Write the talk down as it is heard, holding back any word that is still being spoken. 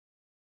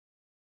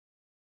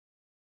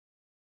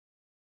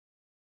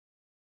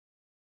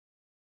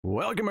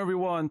Welcome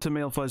everyone to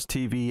MailFuzz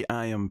TV.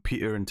 I am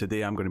Peter and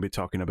today I'm going to be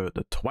talking about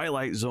the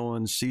Twilight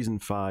Zone Season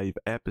 5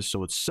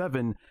 Episode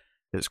 7.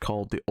 It's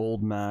called The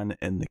Old Man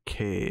in the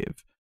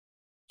Cave.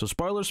 So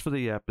spoilers for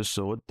the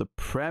episode. The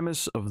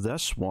premise of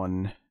this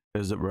one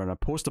is that we're in a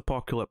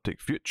post-apocalyptic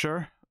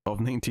future of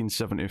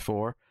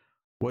 1974,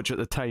 which at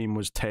the time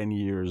was 10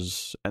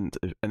 years into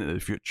the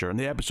future. And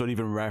the episode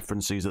even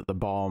references that the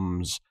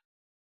bombs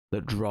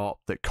that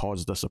dropped that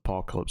caused this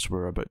apocalypse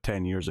were about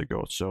 10 years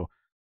ago. So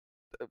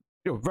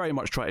very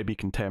much try to be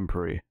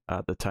contemporary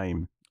at the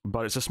time.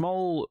 But it's a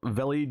small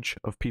village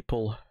of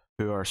people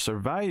who are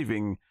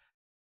surviving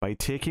by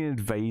taking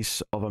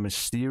advice of a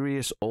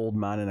mysterious old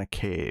man in a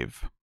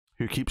cave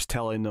who keeps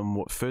telling them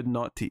what food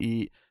not to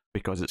eat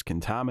because it's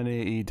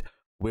contaminated,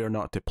 where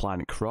not to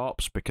plant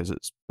crops because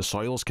the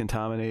soil's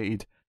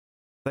contaminated,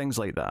 things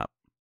like that.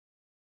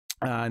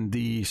 And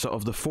the sort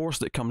of the force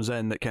that comes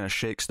in that kind of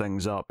shakes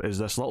things up is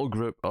this little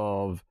group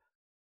of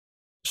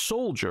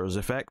soldiers,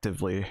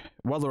 effectively,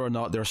 whether or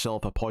not they're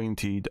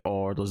self-appointed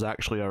or there's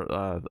actually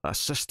a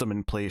system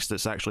in place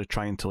that's actually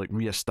trying to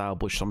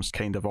re-establish some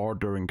kind of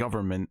order in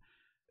government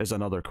is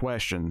another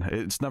question.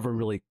 It's never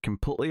really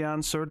completely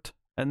answered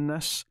in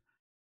this,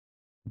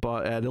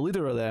 but the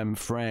leader of them,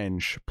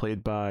 French,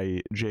 played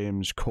by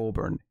James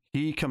Coburn,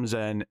 he comes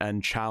in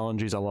and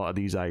challenges a lot of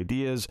these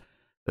ideas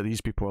that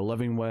these people are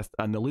living with,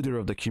 and the leader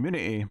of the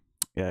community,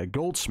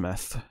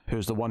 Goldsmith,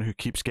 who's the one who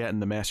keeps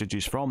getting the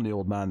messages from the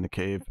old man in the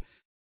cave,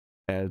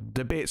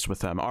 debates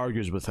with him,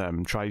 argues with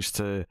him, tries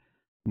to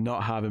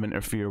not have him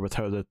interfere with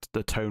how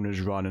the town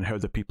is run and how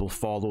the people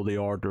follow the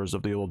orders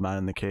of the old man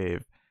in the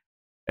cave.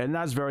 And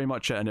that's very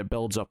much it, and it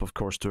builds up, of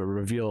course, to a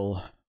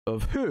reveal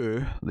of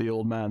who the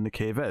old man in the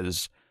cave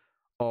is,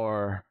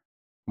 or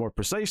more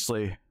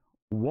precisely,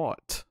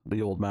 what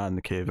the old man in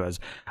the cave is.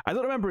 I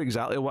don't remember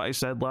exactly what I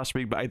said last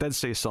week, but I did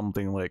say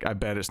something like, I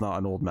bet it's not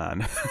an old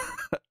man.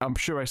 I'm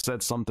sure I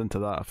said something to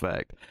that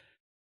effect.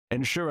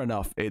 And sure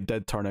enough, it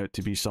did turn out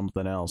to be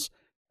something else.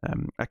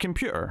 A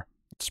computer,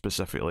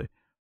 specifically,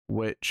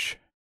 which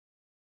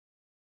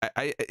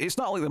it's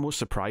not like the most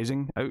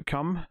surprising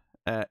outcome,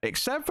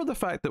 except for the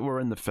fact that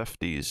we're in the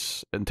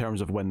 50s in terms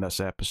of when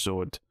this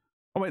episode...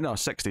 Oh wait, no,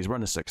 60s. We're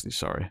in the 60s,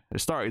 sorry. It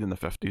started in the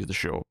 50s, the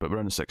show, but we're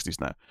in the 60s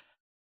now.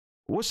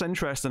 What's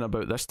interesting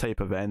about this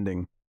type of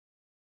ending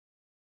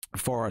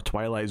for a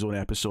Twilight Zone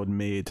episode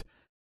made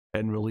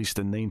and released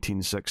in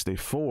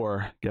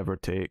 1964, give or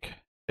take,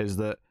 is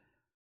that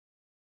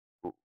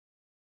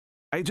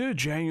I do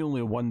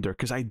genuinely wonder,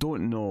 because I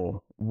don't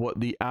know what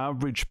the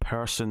average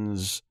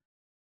person's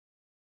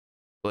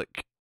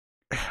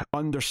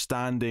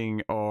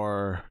understanding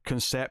or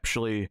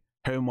conceptually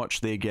how much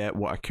they get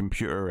what a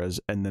computer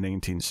is in the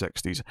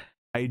 1960s.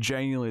 I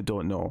genuinely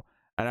don't know.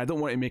 And I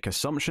don't want to make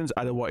assumptions.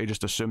 I don't want to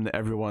just assume that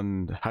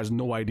everyone has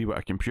no idea what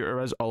a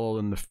computer is, other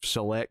than the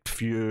select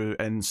few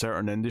in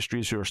certain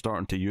industries who are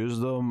starting to use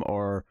them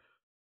or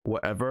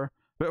whatever.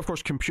 But of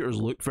course, computers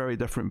look very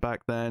different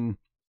back then.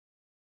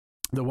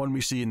 The one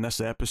we see in this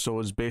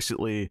episode is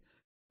basically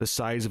the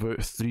size of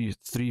about three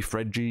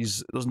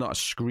fridges. There's not a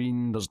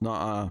screen, there's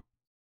not a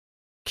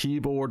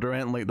keyboard or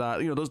anything like that.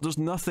 There's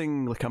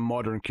nothing like a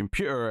modern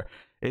computer.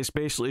 It's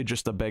basically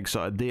just a big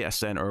sort of data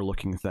center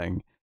looking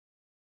thing.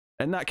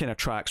 And that kind of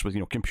tracks with,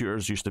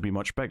 computers used to be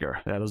much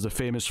bigger. There's the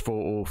famous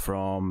photo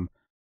from,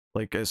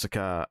 it's like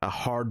a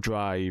hard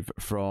drive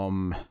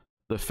from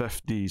the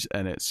 50s,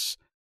 and it's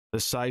the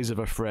size of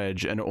a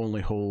fridge, and it only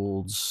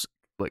holds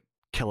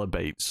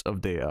kilobytes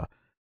of data.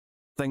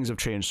 Things have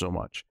changed so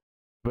much.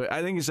 But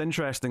I think it's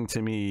interesting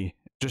to me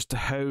just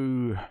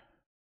how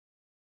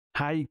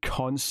high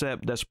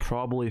concept this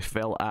probably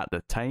felt at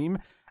the time.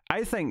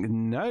 I think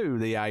now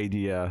the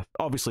idea,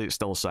 obviously it's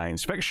still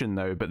science fiction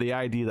now, but the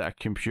idea that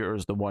a computer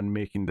is the one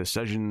making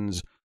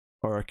decisions,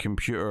 or a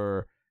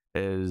computer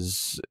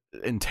is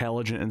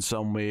intelligent in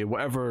some way,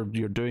 whatever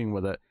you're doing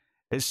with it,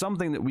 is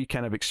something that we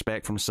kind of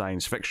expect from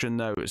science fiction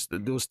now.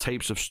 Those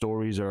types of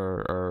stories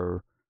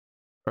are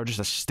just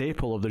a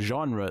staple of the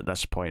genre at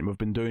this point. We've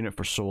been doing it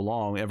for so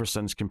long, ever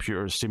since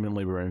computers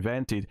seemingly were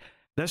invented.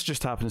 This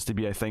just happens to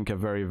be, I think, a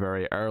very,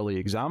 very early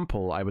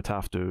example, I would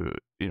have to,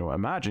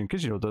 imagine,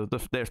 because,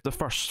 the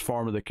first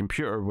form of the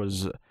computer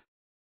was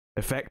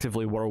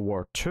effectively World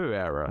War II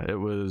era. It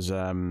was,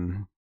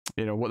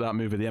 what that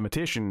movie, The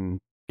Imitation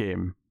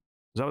Game,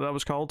 is that what that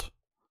was called?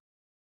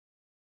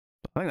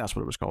 I think that's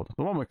what it was called.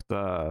 The one with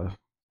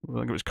I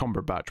think it was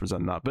Cumberbatch was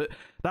in that, but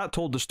that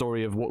told the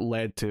story of what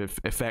led to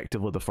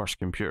effectively the first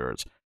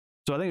computers.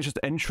 So I think it's just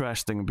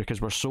interesting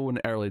because we're so in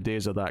the early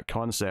days of that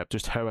concept,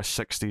 just how a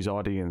 60s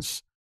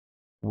audience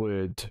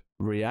would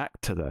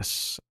react to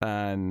this.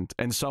 And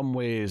in some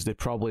ways, they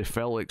probably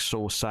felt like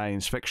so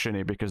science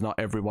fiction-y because not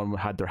everyone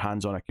had their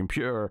hands on a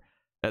computer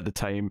at the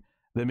time,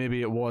 that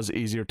maybe it was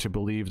easier to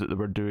believe that they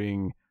were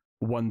doing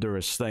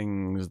wondrous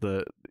things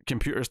that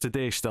computers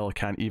today still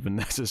can't even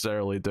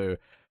necessarily do.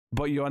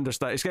 But you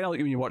understand, it's kind of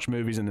like when you watch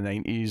movies in the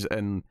 90s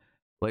and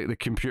the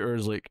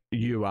computer's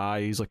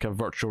UI is like a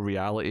virtual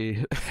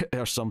reality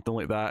or something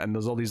like that, and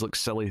there's all these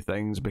silly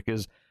things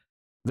because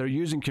they're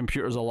using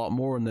computers a lot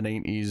more in the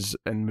 90s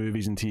in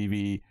movies and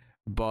TV,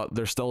 but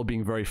they're still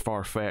being very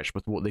far-fetched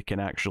with what they can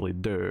actually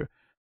do.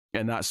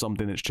 And that's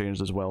something that's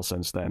changed as well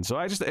since then. So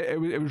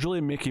it was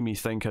really making me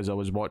think as I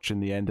was watching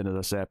the ending of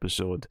this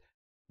episode,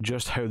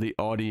 just how the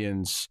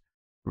audience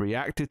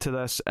reacted to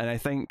this. And I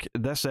think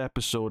this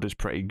episode is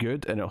pretty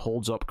good, and it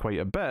holds up quite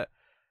a bit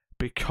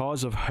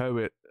because of how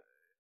it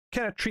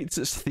kind of treats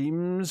its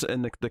themes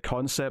and the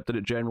concept that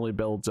it generally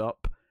builds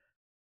up.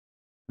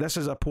 This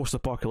is a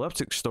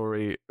post-apocalyptic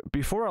story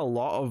before a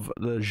lot of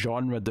the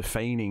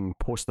genre-defining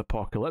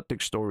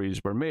post-apocalyptic stories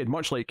were made,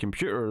 much like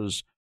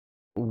computers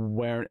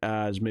weren't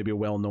as maybe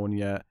well known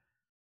yet.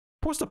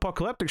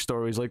 Post-apocalyptic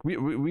stories, like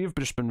we've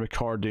just been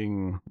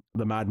recording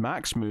the Mad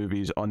Max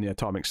movies on the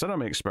Atomic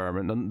Cinema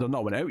Experiment, and they're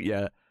not went out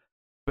yet.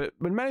 But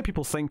when many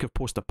people think of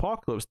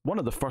post-apocalypse, one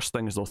of the first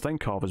things they'll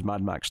think of is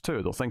Mad Max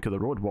 2. They'll think of the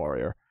Road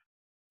Warrior.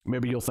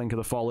 Maybe you'll think of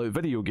the Fallout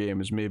video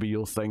games. Maybe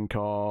you'll think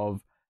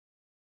of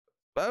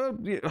well,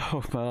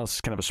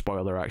 that's kind of a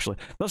spoiler, actually.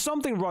 There's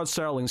something Rod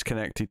Serling's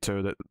connected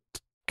to that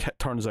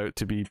turns out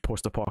to be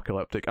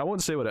post-apocalyptic. I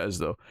won't say what it is,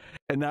 though.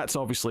 And that's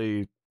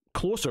obviously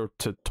closer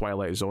to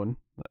Twilight Zone,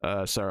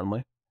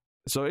 certainly.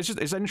 So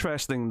it's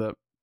interesting that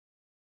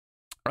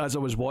as I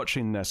was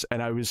watching this,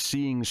 and I was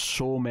seeing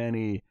so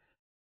many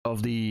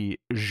of the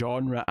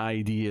genre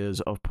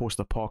ideas of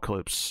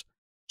post-apocalypse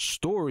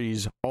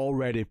stories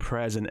already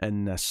present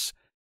in this.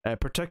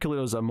 Particularly,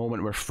 there's a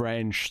moment where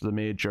French, the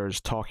Major, is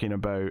talking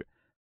about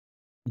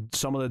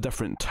some of the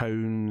different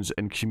towns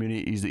and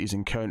communities that he's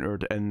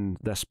encountered in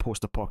this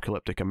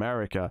post-apocalyptic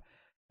America,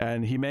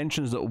 and he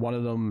mentions that one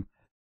of them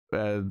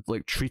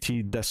like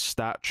treated this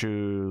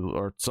statue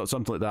or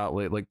something like that,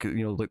 like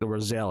you know, like they were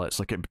zealots,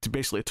 like it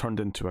basically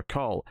turned into a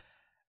cult.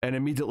 And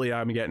immediately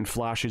I'm getting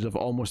flashes of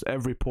almost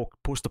every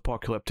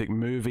post-apocalyptic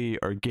movie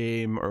or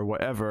game or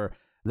whatever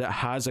that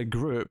has a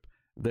group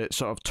that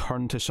sort of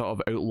turned to sort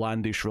of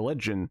outlandish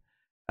religion.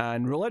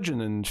 And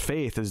religion and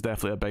faith is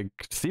definitely a big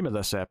theme of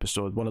this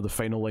episode. One of the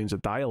final lines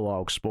of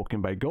dialogue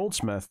spoken by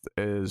Goldsmith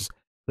is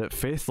that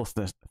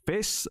faithlessness,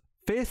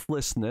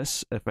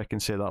 if I can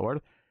say that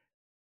word,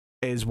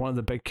 is one of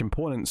the big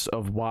components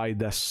of why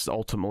this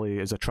ultimately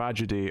is a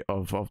tragedy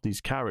of these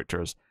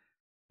characters.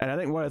 And I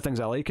think one of the things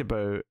I like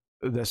about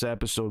this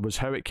episode was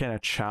how it kind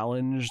of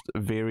challenged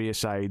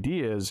various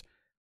ideas.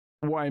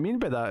 What I mean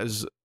by that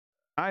is,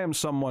 I am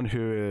someone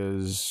who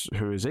is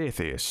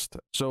atheist,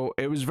 so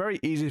it was very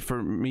easy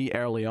for me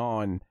early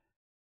on,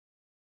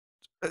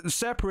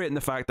 separating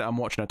the fact that I'm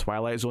watching a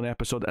Twilight Zone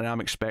episode and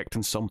I'm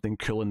expecting something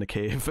cool in the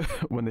cave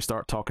when they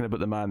start talking about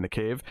the man in the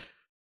cave.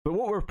 But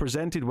what we're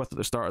presented with at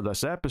the start of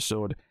this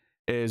episode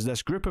is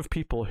this group of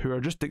people who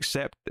are just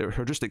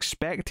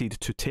expected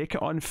to take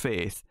it on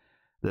faith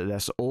that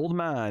this old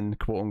man,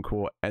 quote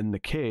unquote, in the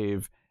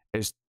cave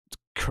is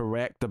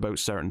correct about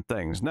certain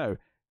things. Now,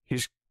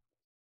 he's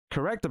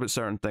correct about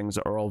certain things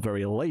that are all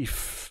very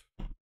life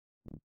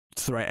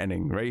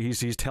threatening, right?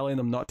 He's telling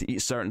them not to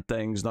eat certain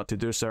things, not to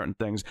do certain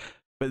things,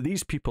 but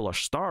these people are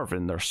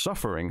starving, they're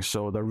suffering,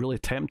 so they're really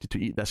tempted to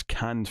eat this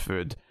canned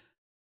food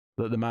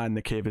that the man in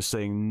the cave is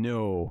saying,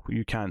 no,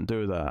 you can't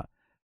do that.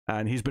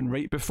 And he's been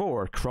right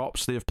before.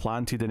 Crops they've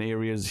planted in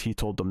areas he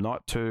told them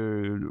not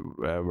to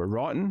were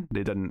rotten.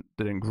 They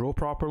didn't grow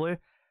properly.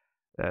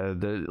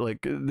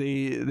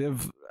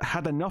 They've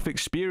had enough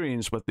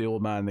experience with the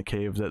old man in the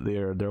cave that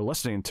they're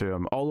listening to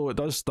him. Although it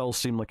does still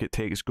seem like it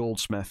takes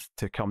Goldsmith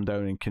to come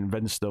down and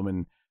convince them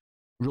and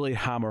really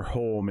hammer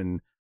home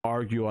and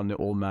argue on the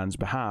old man's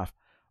behalf,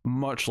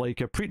 much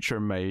like a preacher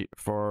might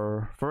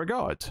for a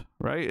god,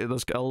 right?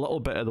 There's a little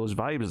bit of those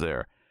vibes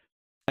there.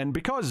 And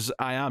because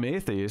I am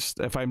atheist,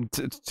 if I'm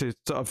to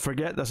sort of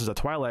forget this is a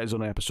Twilight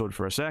Zone episode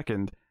for a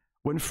second,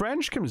 when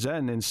French comes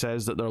in and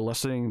says that they're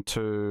listening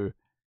to,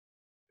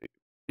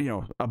 you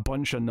know, a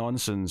bunch of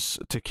nonsense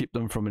to keep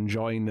them from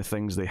enjoying the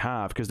things they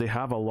have, because they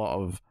have a lot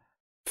of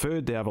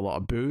food, they have a lot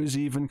of booze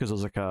even, because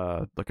there's like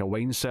a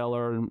wine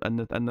cellar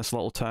in this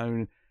little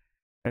town.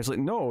 And it's like,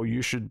 no,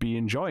 you should be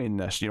enjoying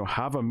this, you know,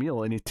 have a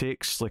meal. And he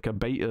takes like a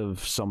bite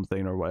of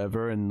something or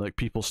whatever, and like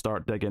people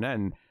start digging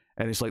in,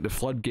 and it's like the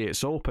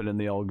floodgates open and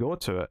they all go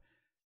to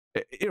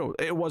it. You know,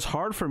 it was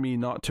hard for me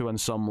not to, on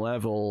some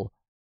level,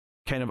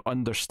 kind of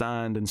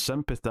understand and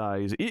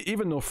sympathize.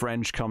 Even though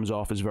French comes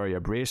off as very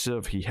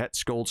abrasive, he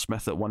hits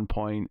Goldsmith at one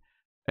point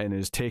and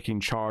is taking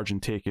charge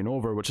and taking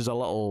over, which is a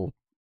little...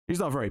 He's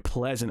not very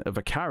pleasant of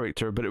a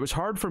character, but it was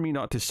hard for me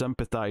not to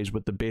sympathize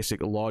with the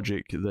basic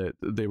logic that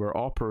they were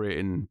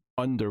operating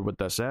under with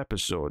this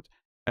episode.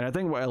 And I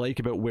think what I like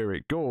about where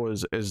it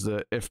goes is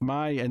that if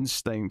my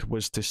instinct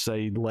was to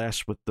side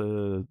less with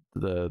the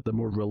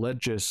more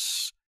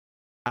religious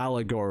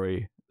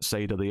allegory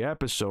side of the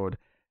episode,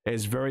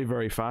 it's very,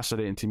 very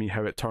fascinating to me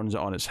how it turns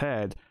it on its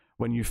head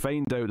when you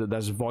find out that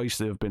this voice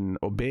they've been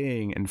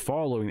obeying and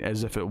following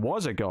as if it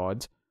was a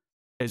god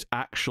is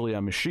actually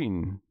a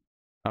machine.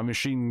 A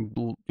machine,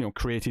 you know,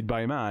 created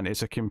by man.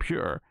 It's a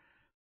computer.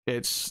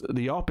 It's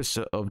the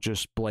opposite of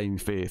just blind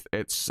faith.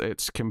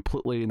 It's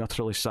completely and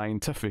utterly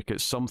scientific.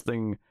 It's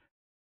something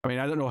I mean,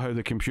 I don't know how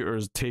the computer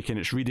is taking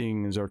its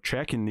readings or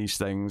checking these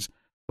things,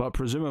 but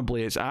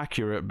presumably it's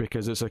accurate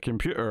because it's a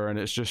computer and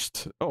it's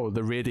just, oh,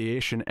 the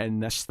radiation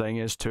in this thing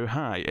is too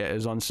high. It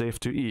is unsafe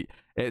to eat.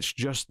 It's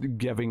just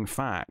giving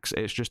facts.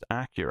 It's just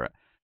accurate.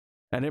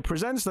 And it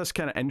presents this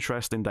kind of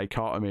interesting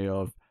dichotomy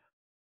of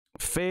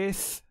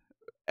faith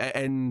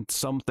in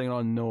something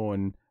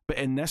unknown, but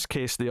in this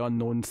case, the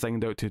unknown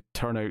thing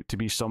turn out to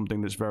be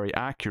something that's very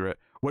accurate,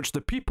 which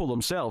the people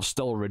themselves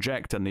still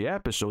reject in the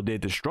episode. They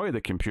destroy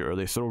the computer,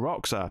 they throw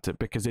rocks at it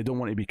because they don't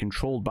want to be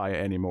controlled by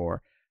it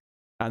anymore.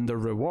 And the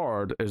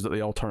reward is that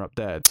they all turn up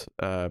dead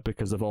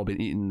because they've all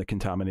been eating the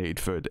contaminated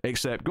food,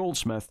 except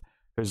Goldsmith,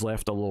 who's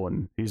left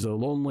alone. He's a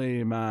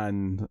lonely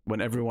man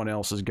when everyone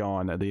else is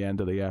gone at the end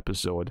of the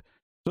episode.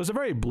 So it's a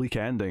very bleak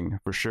ending,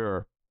 for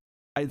sure.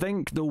 I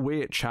think the way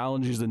it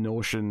challenges the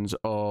notions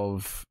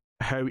of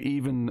how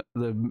even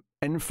the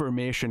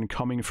information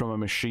coming from a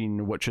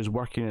machine which is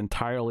working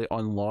entirely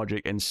on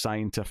logic and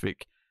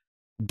scientific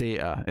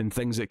data and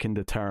things it can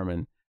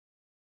determine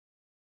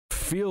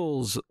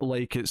feels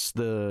like it's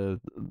to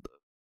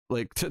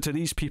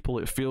these people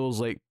it feels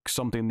like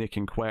something they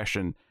can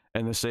question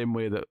in the same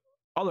way that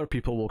other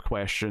people will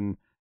question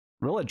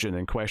religion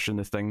and question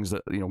the things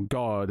that, you know,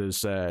 God has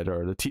said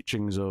or the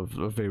teachings of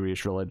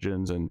various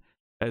religions, and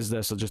is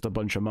this just a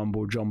bunch of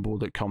mumbo jumbo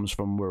that comes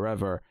from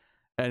wherever.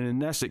 And in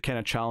this, it kind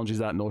of challenges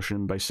that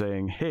notion by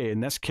saying, hey, in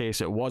this case,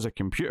 it was a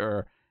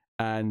computer,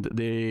 and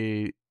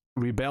they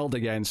rebelled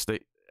against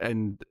it,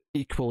 and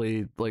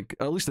equally, like,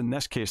 at least in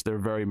this case, they're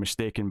very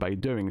mistaken by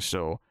doing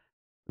so.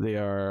 They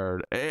are...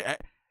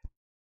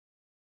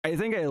 I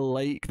think I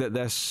like that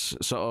this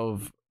sort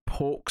of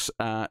pokes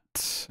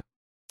at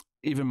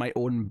even my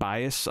own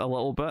bias a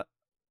little bit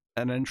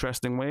in an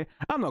interesting way.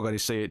 I'm not going to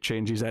say it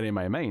changes any of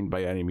my mind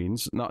by any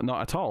means, not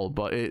at all,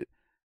 but it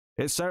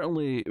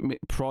certainly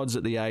prods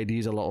at the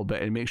ideas a little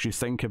bit and makes you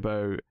think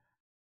about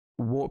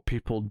what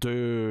people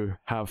do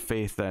have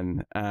faith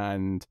in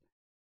and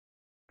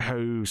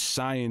how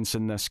science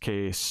in this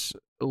case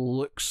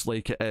looks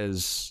like it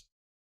is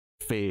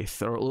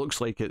faith, or it looks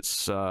like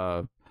it's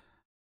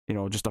you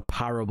know, just a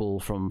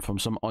parable from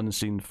some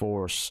unseen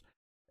force.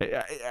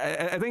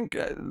 I think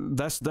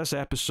this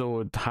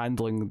episode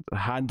handling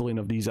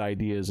of these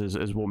ideas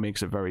is what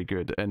makes it very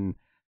good, and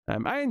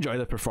I enjoy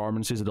the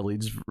performances of the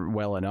leads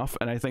well enough,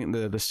 and I think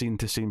the scene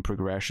to scene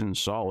progression is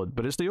solid,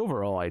 but it's the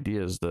overall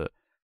ideas that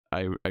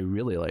I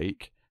really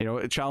like. You know,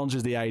 it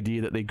challenges the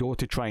idea that they go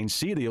to try and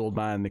see the old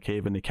man in the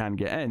cave and they can't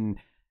get in,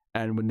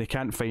 and when they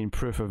can't find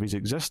proof of his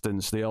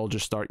existence, they all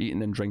just start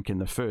eating and drinking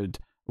the food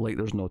like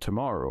there's no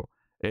tomorrow.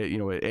 You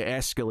know, it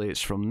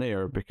escalates from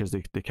there because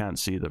they can't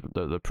see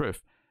the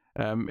proof.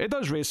 It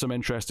does raise some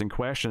interesting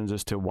questions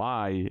as to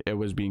why it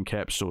was being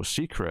kept so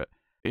secret.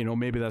 You know,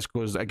 maybe this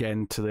goes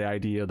again to the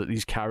idea that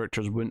these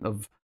characters wouldn't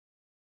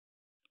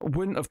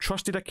have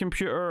trusted a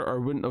computer or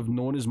wouldn't have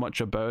known as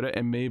much about it,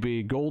 and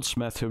maybe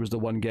Goldsmith, who was the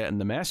one getting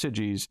the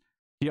messages,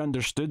 he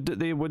understood that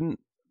they wouldn't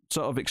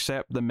sort of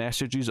accept the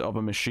messages of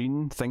a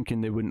machine,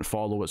 thinking they wouldn't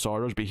follow its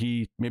orders, but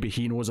maybe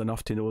he knows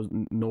enough to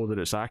know that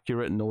it's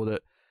accurate and know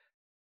that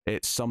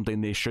it's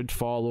something they should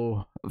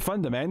follow.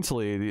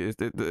 Fundamentally,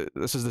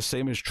 this is the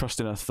same as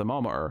trusting a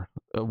thermometer,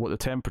 what the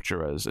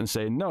temperature is, and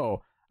saying,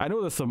 no, I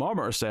know the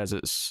thermometer says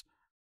it's,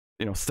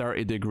 you know,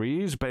 30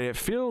 degrees, but it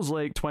feels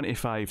like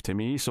 25 to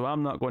me, so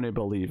I'm not going to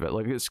believe it.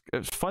 Like,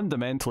 it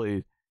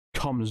fundamentally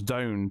comes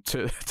down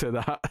to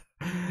that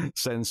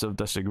sense of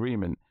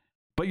disagreement.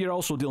 But you're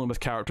also dealing with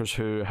characters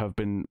who have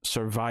been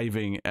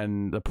surviving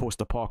in the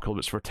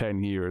post-apocalypse for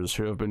 10 years,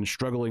 who have been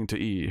struggling to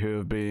eat, who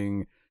have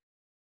been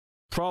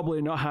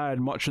probably not had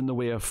much in the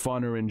way of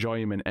fun or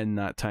enjoyment in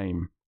that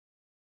time.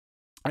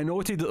 I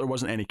noted that there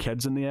wasn't any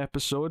kids in the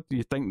episode.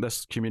 You'd think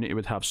this community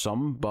would have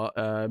some, but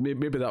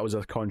maybe that was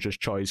a conscious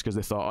choice because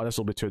they thought, oh, this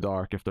will be too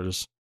dark if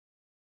there's...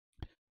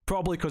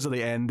 Probably because of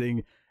the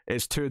ending,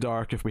 it's too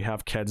dark if we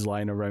have kids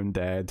lying around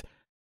dead.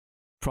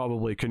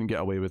 Probably couldn't get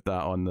away with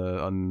that on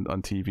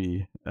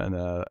TV in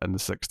the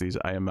 60s,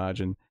 I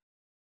imagine.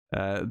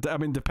 I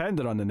mean,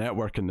 depending on the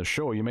network and the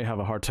show, you may have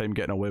a hard time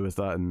getting away with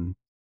that in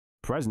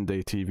present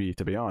day TV,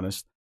 to be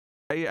honest.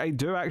 I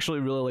do actually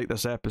really like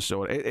this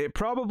episode. It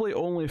probably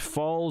only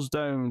falls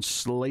down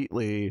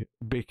slightly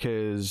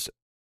because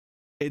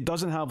it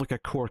doesn't have like a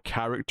core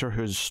character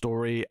whose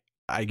story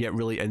I get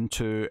really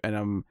into and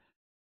I'm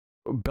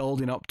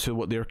building up to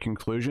what their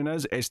conclusion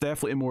is. It's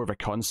definitely more of a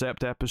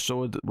concept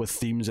episode with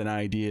themes and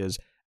ideas,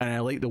 and I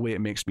like the way it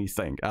makes me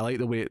think. I like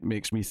the way it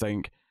makes me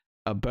think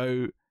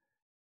about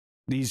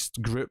these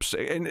groups,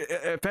 and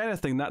if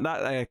anything,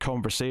 that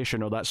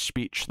conversation or that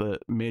speech that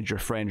Major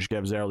French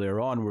gives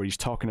earlier on, where he's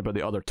talking about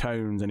the other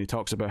towns, and he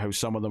talks about how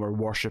some of them are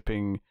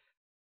worshipping,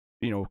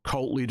 you know,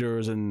 cult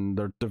leaders, and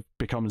they've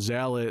become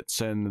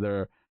zealots, and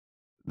they're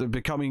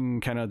becoming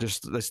kind of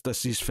just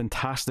these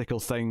fantastical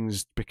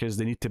things because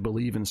they need to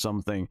believe in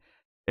something.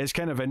 It's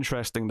kind of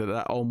interesting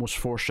that almost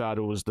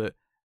foreshadows that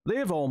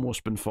they've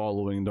almost been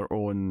following their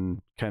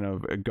own kind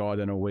of god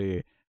in a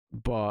way,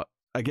 but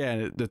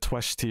again, the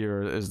twist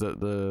here is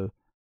that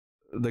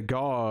the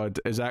god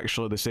is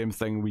actually the same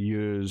thing we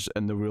use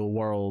in the real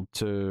world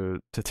to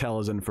tell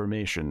us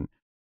information,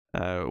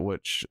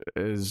 which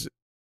is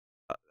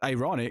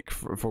ironic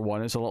for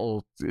one. It's got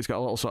a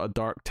little sort of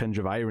dark tinge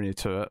of irony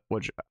to it,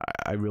 which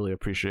I really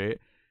appreciate.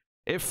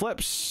 It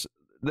flips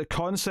the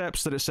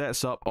concepts that it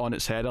sets up on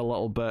its head a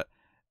little bit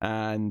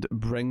and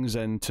brings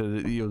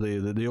into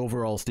the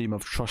overall theme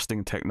of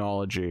trusting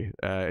technology.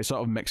 It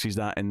sort of mixes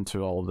that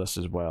into all of this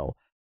as well.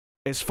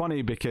 It's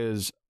funny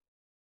because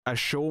a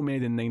show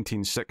made in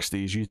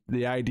 1960s,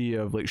 the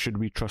idea of like, should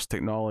we trust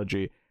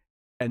technology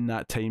in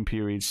that time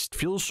period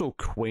feels so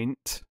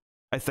quaint,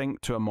 I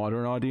think, to a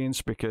modern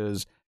audience,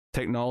 because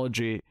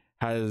technology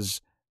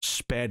has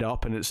sped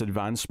up in its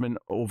advancement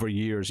over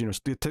years. You know,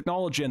 the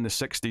technology in the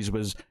 60s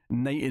was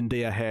night and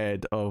day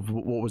ahead of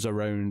what was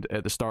around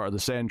at the start of the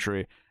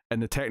century,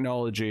 and the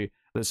technology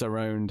that's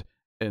around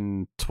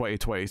in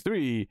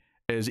 2023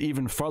 is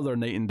even further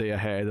night and day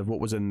ahead of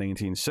what was in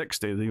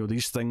 1960. You know,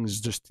 these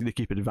things just, they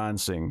keep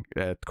advancing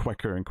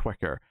quicker and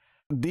quicker.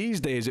 These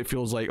days it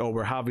feels like, oh,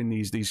 we're having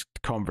these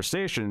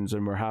conversations,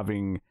 and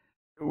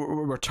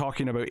we're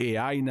talking about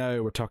AI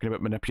now, we're talking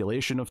about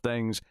manipulation of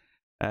things.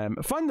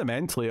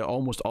 Fundamentally, it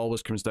almost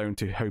always comes down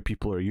to how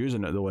people are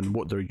using it, though, and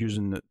what they're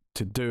using it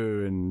to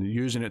do, and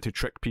using it to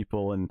trick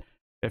people. And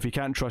if you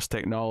can't trust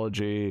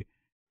technology,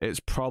 it's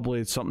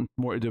probably something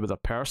more to do with a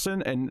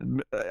person.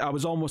 And I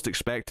was almost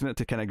expecting it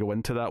to kind of go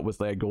into that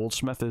with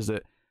Goldsmith.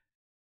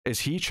 Is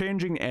he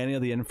changing any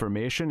of the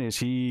information? Is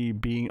he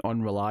being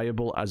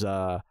unreliable as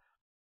a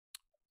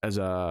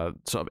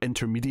sort of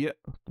intermediate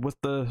with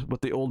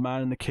the old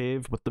man in the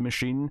cave with the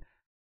machine?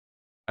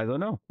 I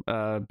don't know,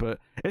 but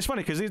it's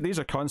funny because these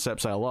are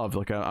concepts I love.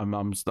 Like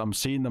I'm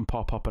seeing them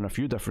pop up in a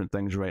few different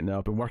things right now.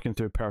 I've been working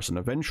through Person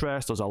of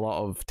Interest. There's a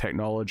lot of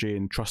technology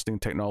and trusting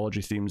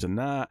technology themes in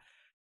that.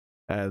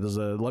 There's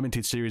a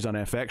limited series on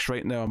FX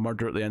right now, A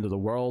Murder at the End of the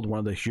World. One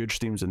of the huge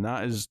themes in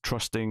that is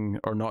trusting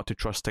or not to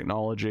trust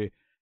technology.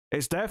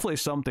 It's definitely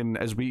something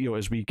as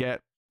we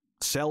get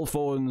cell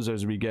phones,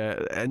 as we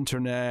get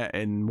internet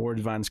and more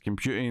advanced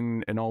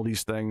computing and all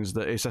these things,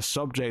 that it's a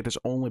subject that's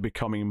only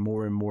becoming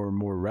more and more and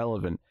more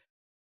relevant.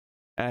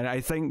 And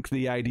I think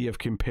the idea of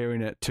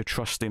comparing it to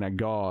trusting a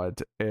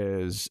god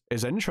is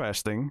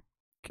interesting.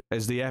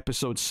 Is the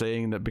episode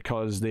saying that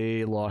because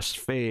they lost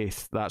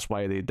faith, that's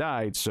why they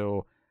died?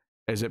 So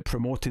is it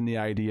promoting the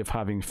idea of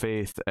having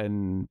faith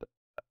in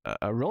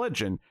a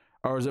religion,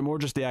 or is it more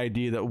just the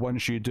idea that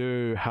once you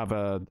do have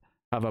a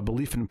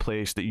belief in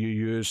place that you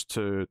use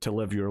to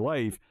live your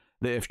life,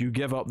 that if you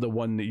give up the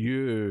one that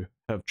you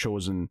have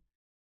chosen,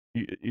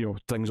 you know,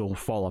 things will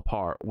fall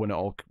apart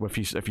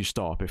if you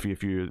stop,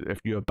 if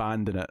you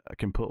abandon it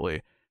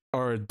completely?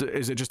 Or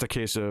is it just a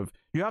case of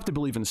you have to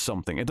believe in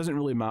something? It doesn't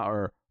really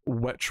matter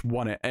which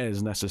one it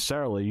is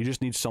necessarily. You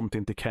just need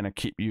something to kind of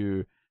keep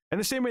you in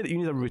the same way that you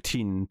need a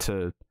routine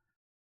to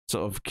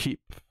sort of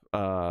keep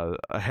a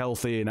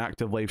healthy and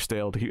active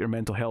lifestyle, to keep your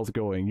mental health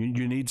going.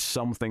 You need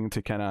something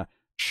to kind of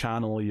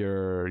channel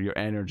your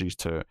energies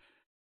to.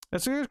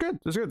 It's good.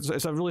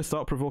 It's a really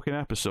thought-provoking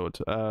episode.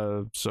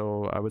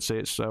 So I would say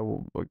it's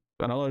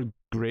another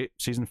great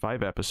season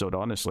 5 episode.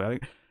 Honestly, I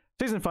think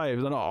season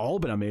 5, they're not all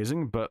been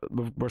amazing, but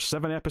we're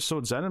 7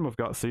 episodes in and we've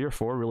got 3 or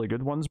 4 really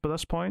good ones by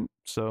this point.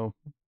 So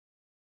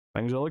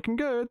things are looking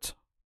good,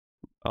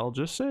 I'll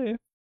just say.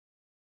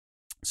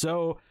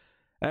 So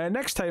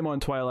next time on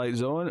Twilight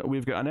Zone,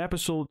 we've got an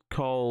episode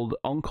called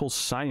Uncle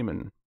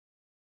Simon.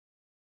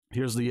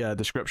 Here's the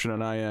description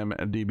on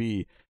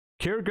IMDb.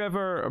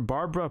 Caregiver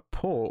Barbara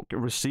Polk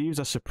receives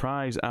a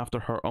surprise after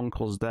her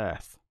uncle's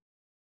death.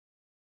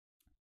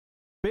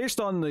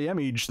 Based on the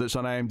image that's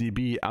on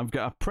IMDb, I've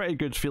got a pretty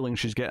good feeling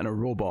she's getting a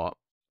robot.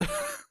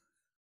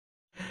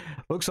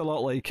 Looks a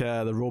lot like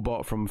the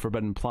robot from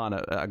Forbidden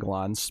Planet at a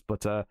glance,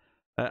 but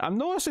I'm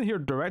noticing here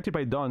directed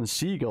by Don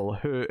Siegel,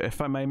 who, if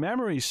my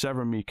memory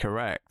serves me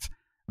correct,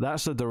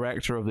 that's the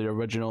director of the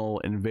original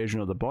Invasion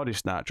of the Body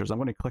Snatchers. I'm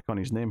going to click on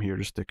his name here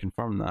just to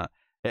confirm that.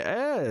 It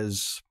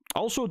is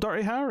also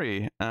Dirty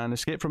Harry and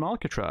Escape from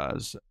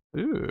Alcatraz.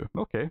 Ooh,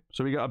 okay.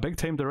 So we got a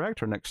big-time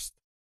director next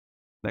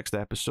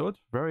episode.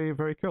 Very,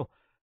 very cool.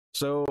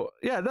 So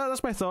yeah,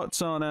 that's my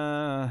thoughts on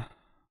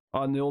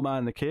the Old Man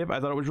in the Cave. I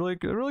thought it was a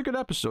really good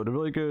episode. A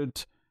really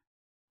good,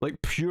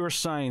 like, pure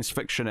science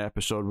fiction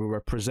episode where we're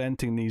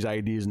presenting these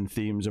ideas and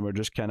themes, and we're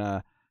just kind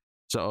of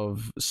sort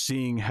of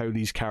seeing how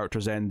these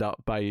characters end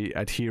up by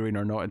adhering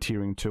or not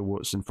adhering to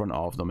what's in front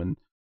of them. And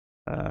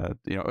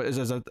you know, as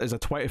a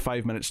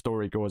 25-minute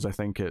story goes, I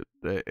think it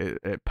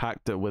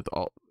packed it with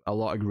a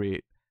lot of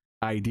great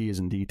ideas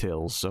and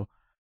details. So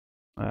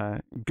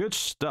good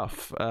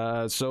stuff.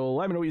 So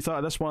let me know what you thought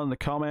of this one in the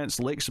comments.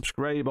 Like,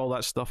 subscribe, all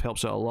that stuff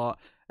helps out a lot.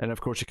 And of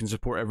course, you can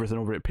support everything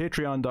over at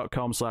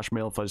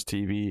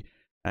patreon.com/MailFuzzTV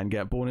and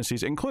get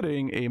bonuses,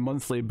 including a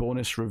monthly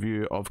bonus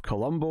review of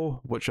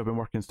Columbo, which I've been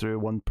working through,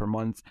 one per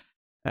month.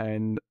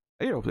 And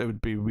you know, it would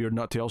be weird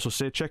not to also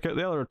say check out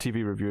the other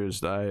TV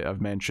reviews that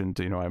I've mentioned.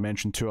 You know, I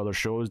mentioned 2 other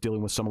shows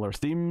dealing with similar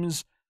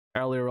themes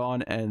earlier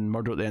on in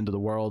Murder at the End of the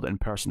World and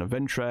Person of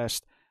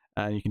Interest.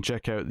 And you can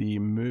check out the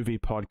movie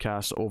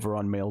podcast over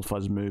on Male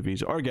Fuzz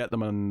Movies, or get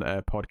them on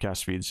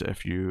podcast feeds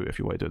if you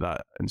want to do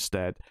that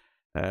instead.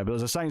 But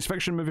there's a science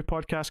fiction movie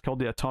podcast called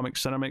the Atomic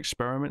Cinema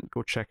Experiment.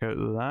 Go check out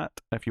that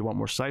if you want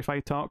more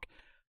sci-fi talk.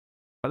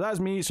 But that's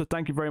me, so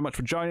thank you very much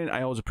for joining.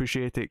 I always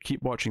appreciate it.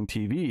 Keep watching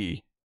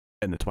TV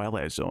in the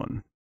Twilight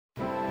Zone.